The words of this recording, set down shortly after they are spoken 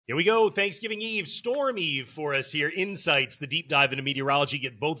Here we go. Thanksgiving Eve, Storm Eve for us here. Insights, the deep dive into meteorology,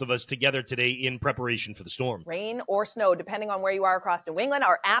 get both of us together today in preparation for the storm. Rain or snow, depending on where you are across New England.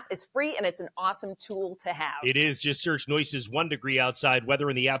 Our app is free, and it's an awesome tool to have. It is. Just search Noyes 1 degree outside weather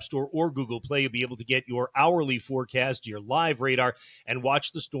in the App Store or Google Play. You'll be able to get your hourly forecast, your live radar, and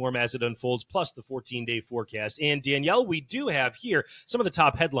watch the storm as it unfolds, plus the 14-day forecast. And Danielle, we do have here some of the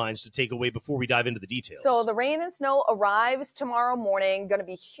top headlines to take away before we dive into the details. So the rain and snow arrives tomorrow morning. Going to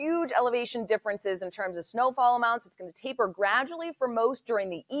be huge elevation differences in terms of snowfall amounts. It's going to taper gradually for most during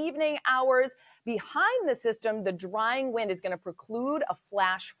the evening hours. Behind the system, the drying wind is going to preclude a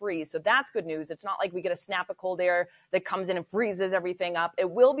flash freeze. So that's good news. It's not like we get a snap of cold air that comes in and freezes everything up.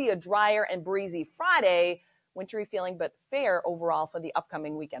 It will be a drier and breezy Friday. Wintry feeling, but fair overall for the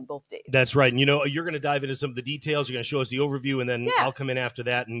upcoming weekend, both days. That's right. And, you know, you're going to dive into some of the details. You're going to show us the overview, and then I'll come in after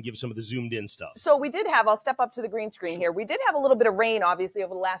that and give some of the zoomed-in stuff. So we did have, I'll step up to the green screen here. We did have a little bit of rain, obviously,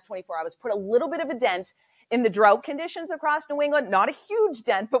 over the last 24 hours. Put a little bit of a dent in the drought conditions across New England. Not a huge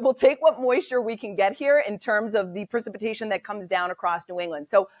dent, but we'll take what moisture we can get here in terms of the precipitation that comes down across New England.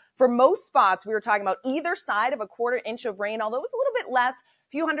 So for most spots, we were talking about either side of a quarter inch of rain, although it was a little bit less, a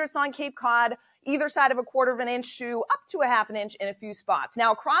few hundredths on Cape Cod, either side of a quarter of an inch to up to a half an inch in a few spots.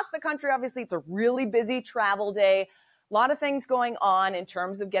 Now, across the country, obviously, it's a really busy travel day. A lot of things going on in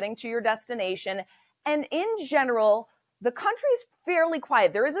terms of getting to your destination. And in general, the country is fairly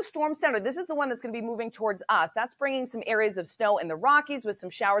quiet. There is a storm center. This is the one that's going to be moving towards us. That's bringing some areas of snow in the Rockies with some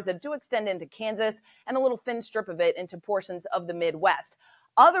showers that do extend into Kansas and a little thin strip of it into portions of the Midwest.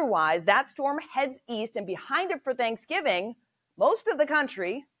 Otherwise, that storm heads east, and behind it for Thanksgiving, most of the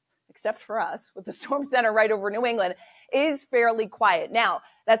country, except for us, with the storm center right over New England, is fairly quiet. Now,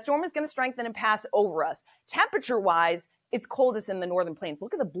 that storm is going to strengthen and pass over us. Temperature-wise, it's coldest in the northern plains.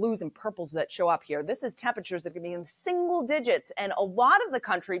 Look at the blues and purples that show up here. This is temperatures that are going to be in single digits, and a lot of the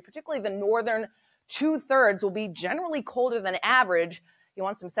country, particularly the northern two-thirds, will be generally colder than average. You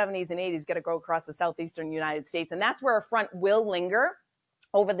want some 70s and 80s, got to go across the southeastern United States, and that's where a front will linger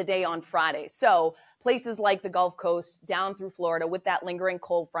over the day on Friday. So places like the Gulf Coast down through Florida with that lingering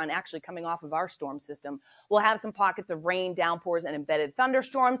cold front actually coming off of our storm system. We'll have some pockets of rain, downpours, and embedded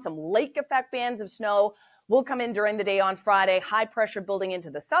thunderstorms. Some lake effect bands of snow will come in during the day on Friday. High pressure building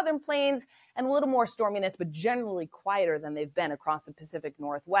into the southern plains and a little more storminess, but generally quieter than they've been across the Pacific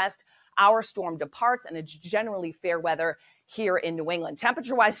Northwest. Our storm departs, and it's generally fair weather here in New England.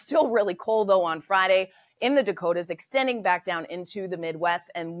 Temperature-wise, still really cold, though, on Friday in the Dakotas, extending back down into the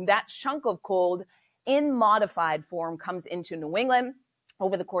Midwest, and that chunk of cold in modified form comes into New England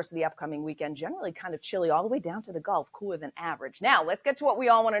over the course of the upcoming weekend. Generally kind of chilly all the way down to the Gulf, cooler than average. Now, let's get to what we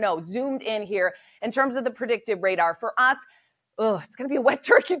all want to know. Zoomed in here in terms of the predictive radar. For us, it's going to be a wet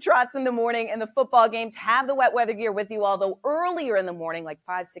turkey trots in the morning, and the football games have the wet weather gear with you, although earlier in the morning, like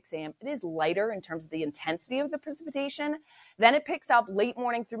 5, 6 a.m., it is lighter in terms of the intensity of the precipitation. Then it picks up late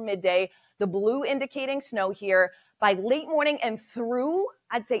morning through midday, the blue indicating snow here. By late morning and through,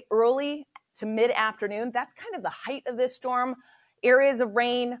 I'd say early to mid-afternoon, that's kind of the height of this storm. Areas of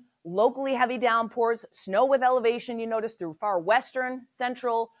rain, locally heavy downpours, snow with elevation, you notice, through far western,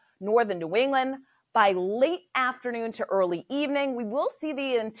 central, northern New England. By late afternoon to early evening, we will see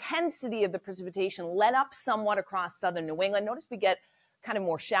the intensity of the precipitation let up somewhat across southern New England. Notice we get kind of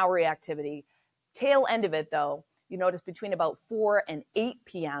more showery activity. Tail end of it, though, you notice between about 4 and 8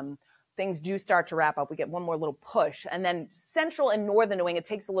 p.m., things do start to wrap up. We get one more little push. And then central and northern New England, it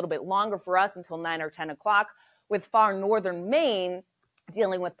takes a little bit longer for us until 9 or 10 o'clock, with far northern Maine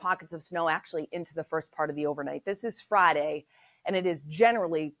dealing with pockets of snow actually into the first part of the overnight. This is Friday, and it is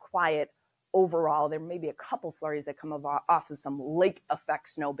generally quiet overall. There may be a couple flurries that come off of some lake effect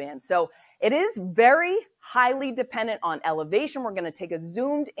snow bands. So it is very highly dependent on elevation. We're going to take a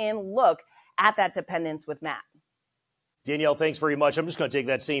zoomed in look at that dependence with Matt. Danielle, thanks very much. I'm just going to take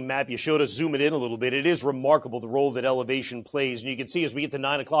that same map you showed us, zoom it in a little bit. It is remarkable the role that elevation plays. And you can see as we get to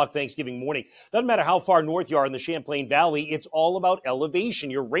 9 o'clock Thanksgiving morning, doesn't matter how far north you are in the Champlain Valley, it's all about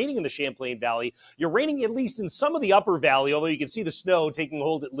elevation. You're raining in the Champlain Valley. You're raining at least in some of the upper valley, although you can see the snow taking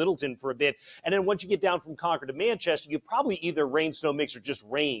hold at Littleton for a bit. And then once you get down from Concord to Manchester, you probably either rain, snow mix, or just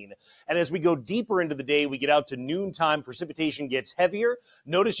rain. And as we go deeper into the day, we get out to noontime, precipitation gets heavier.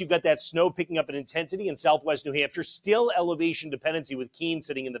 Notice you've got that snow picking up in intensity in southwest New Hampshire. Still elevation dependency with Keene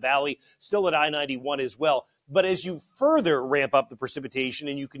sitting in the valley, still at I-91 as well. But as you further ramp up the precipitation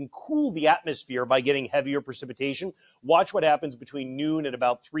and you can cool the atmosphere by getting heavier precipitation, watch what happens between noon and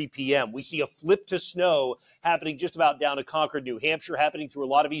about 3 p.m. We see a flip to snow happening just about down to Concord, New Hampshire, happening through a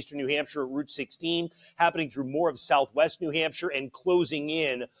lot of eastern New Hampshire at Route 16, happening through more of southwest New Hampshire, and closing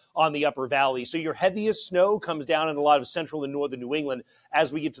in on the upper valley. So your heaviest snow comes down in a lot of central and northern New England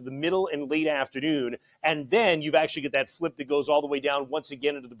as we get to the middle and late afternoon. And then you've actually got that flip that goes all the way down once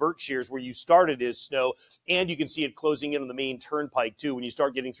again into the Berkshires where you started as snow. And you can see it closing in on the Maine Turnpike, too, when you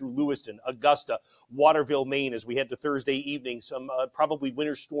start getting through Lewiston, Augusta, Waterville, Maine, as we head to Thursday evening. Some probably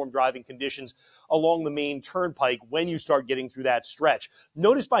winter storm driving conditions along the Maine Turnpike when you start getting through that stretch.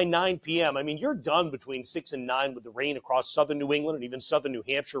 Notice by 9 p.m., I mean, you're done between 6 and 9 with the rain across southern New England, and even southern New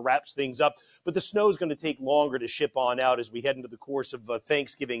Hampshire wraps things up. But the snow is going to take longer to ship on out as we head into the course of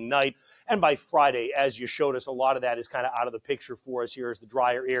Thanksgiving night. And by Friday, as you showed us, a lot of that is kind of out of the picture for us here as the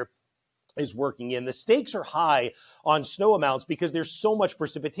drier air is working in. The stakes are high on snow amounts because there's so much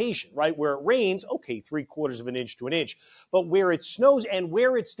precipitation, right? Where it rains, okay, 3/4 of an inch to an inch. But where it snows and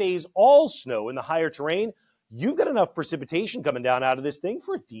where it stays all snow in the higher terrain, you've got enough precipitation coming down out of this thing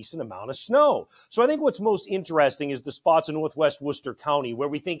for a decent amount of snow. So I think what's most interesting is the spots in northwest Worcester County where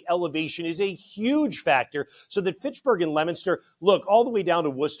we think elevation is a huge factor so that Fitchburg and Leominster, look, all the way down to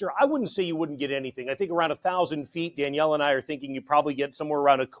Worcester, I wouldn't say you wouldn't get anything. I think around 1,000 feet, Danielle and I are thinking you probably get somewhere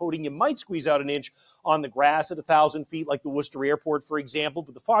around a coating. You might squeeze out an inch on the grass at 1,000 feet, like the Worcester Airport, for example.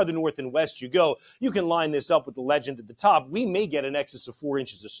 But the farther north and west you go, you can line this up with the legend at the top. We may get an excess of 4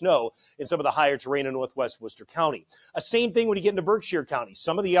 inches of snow in some of the higher terrain in northwest Worcester County. Same thing when you get into Berkshire County.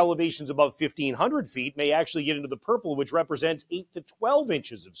 Some of the elevations above 1,500 feet may actually get into the purple, which represents 8 to 12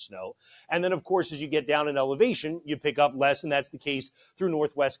 inches of snow. And then, of course, as you get down in elevation, you pick up less, and that's the case through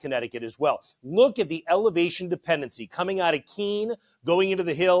northwest Connecticut as well. Look at the elevation dependency coming out of Keene, going into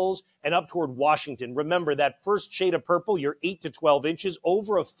the hills, and up toward Washington. Remember, that first shade of purple, you're 8 to 12 inches,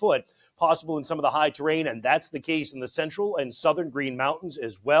 over a foot, possible in some of the high terrain, and that's the case in the central and southern Green Mountains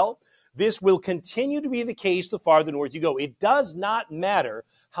as well. This will continue to be the case the farther north you go. It does not matter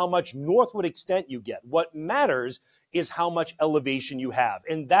how much northward extent you get. What matters is how much elevation you have.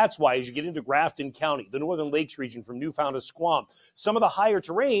 And that's why as you get into Grafton County, the Northern Lakes region from Newfound to Squam, some of the higher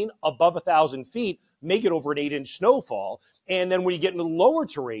terrain above 1,000 feet may get over an 8-inch snowfall. And then when you get into the lower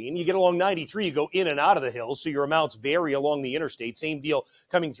terrain, you get along 93, you go in and out of the hills, so your amounts vary along the interstate. Same deal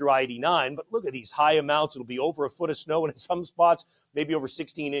coming through I-89. But look at these high amounts. It'll be over a foot of snow, and in some spots, maybe over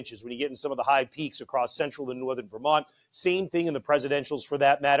 16 inches when you get in some of the high peaks across central and northern Vermont. Same thing in the presidentials for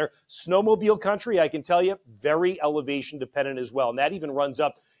that matter. Snowmobile country, I can tell you, very elevation dependent as well. And that even runs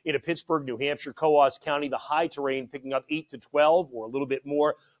up into Pittsburgh, New Hampshire, Coos County, the high terrain picking up 8 to 12 or a little bit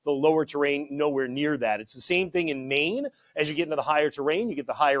more. The lower terrain, nowhere near that. It's the same thing in Maine. As you get into the higher terrain, you get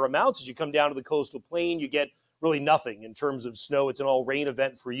the higher amounts. As you come down to the coastal plain, you get really nothing in terms of snow. It's an all-rain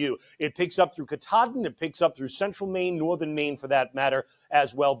event for you. It picks up through Katahdin. It picks up through central Maine, northern Maine for that matter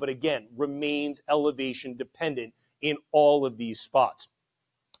as well. But again, remains elevation dependent in all of these spots.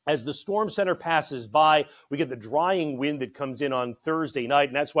 As the storm center passes by, we get the drying wind that comes in on Thursday night,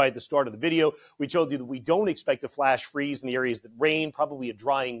 and that's why at the start of the video, we told you that we don't expect a flash freeze in the areas that rain, probably a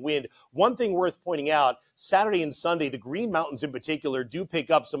drying wind. One thing worth pointing out, Saturday and Sunday, the Green Mountains in particular do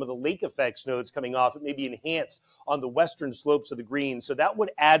pick up some of the lake effect snow that's coming off. It may be enhanced on the western slopes of the Greens, so that would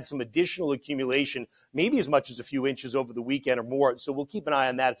add some additional accumulation, maybe as much as a few inches over the weekend or more. So we'll keep an eye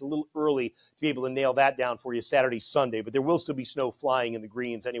on that. It's a little early to be able to nail that down for you Saturday, Sunday, but there will still be snow flying in the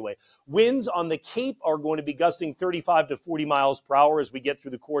Greens anyway. Winds on the Cape are going to be gusting 35 to 40 miles per hour as we get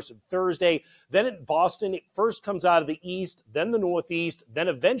through the course of Thursday. Then at Boston, it first comes out of the east, then the northeast, then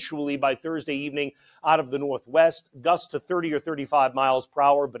eventually by Thursday evening out of the northwest, gusts to 30 or 35 miles per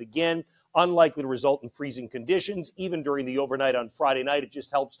hour. But again, unlikely to result in freezing conditions. Even during the overnight on Friday night, it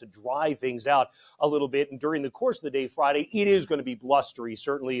just helps to dry things out a little bit. And during the course of the day Friday, it is going to be blustery.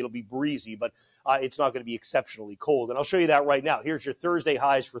 Certainly it'll be breezy, but it's not going to be exceptionally cold. And I'll show you that right now. Here's your Thursday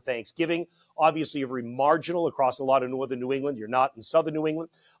highs for Thanksgiving. Obviously, very marginal across a lot of northern New England. You're not in southern New England.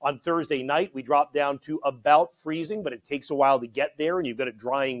 On Thursday night, we drop down to about freezing, but it takes a while to get there, and you've got a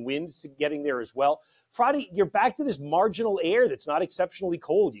drying wind to getting there as well. Friday, you're back to this marginal air that's not exceptionally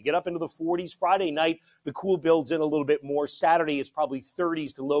cold. You get up into the 40s. Friday night, the cool builds in a little bit more. Saturday, it's probably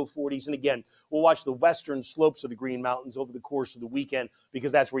 30s to low 40s. And again, we'll watch the western slopes of the Green Mountains over the course of the weekend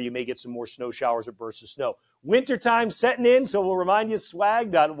because that's where you may get some more snow showers or bursts of snow. Wintertime setting in, so we'll remind you,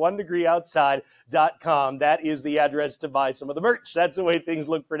 swag.onedegreeoutside.com. That is the address to buy some of the merch. That's the way things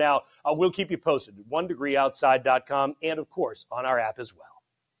look for now. We'll keep you posted at onedegreeoutside.com and, of course, on our app as well.